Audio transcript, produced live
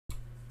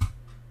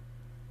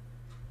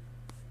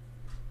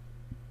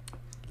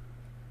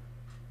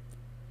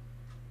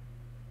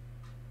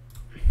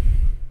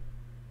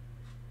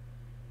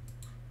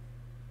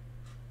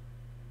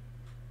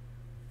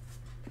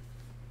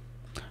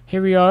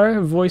here we are,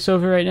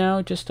 voiceover right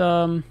now, just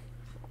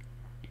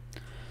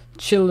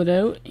chill it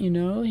out, you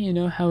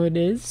know how it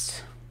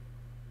is.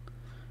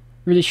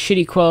 Really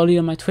shitty quality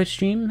on my Twitch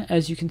stream,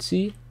 as you can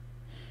see.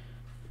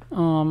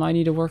 I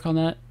need to work on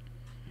that.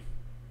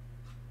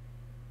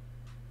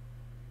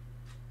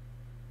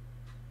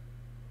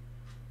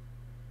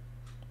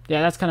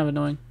 Yeah, that's kind of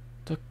annoying.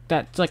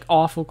 That's like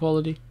awful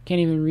quality.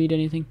 Can't even read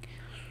anything.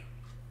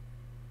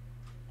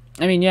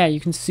 I mean, yeah, you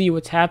can see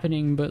what's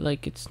happening, but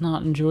like it's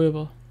not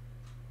enjoyable.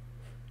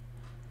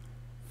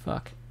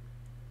 Fuck.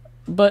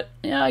 But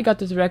yeah, I got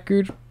this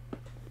record.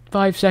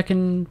 5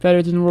 second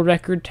better than the world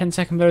record, 10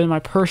 second better than my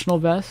personal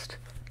best.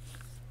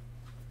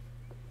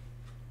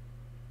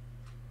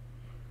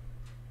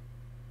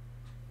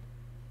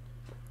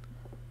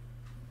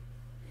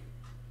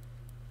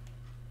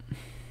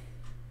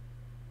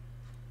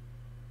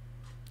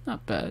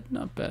 Not bad,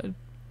 not bad.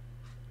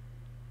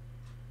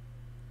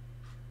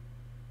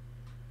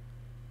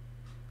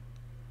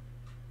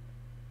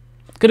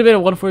 Could have been a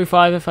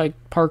 145 if I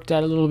parked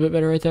that a little bit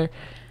better right there.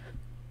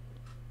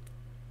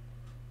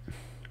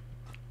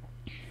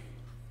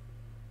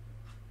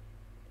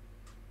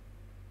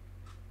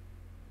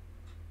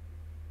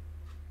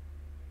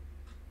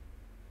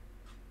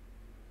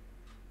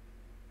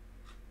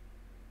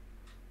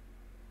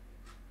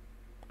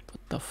 What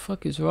the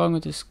fuck is wrong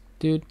with this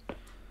dude?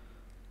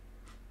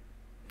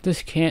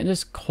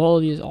 This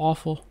quality is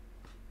awful.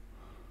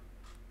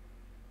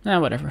 Ah,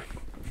 whatever.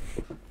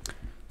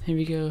 Here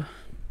we go.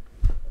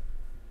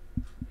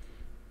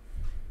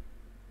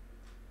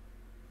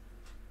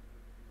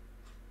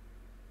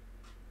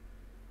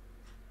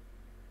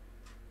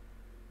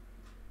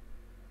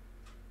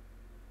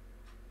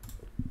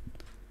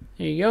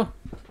 There you go.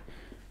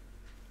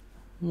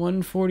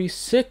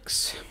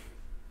 146.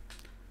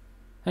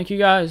 Thank you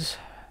guys.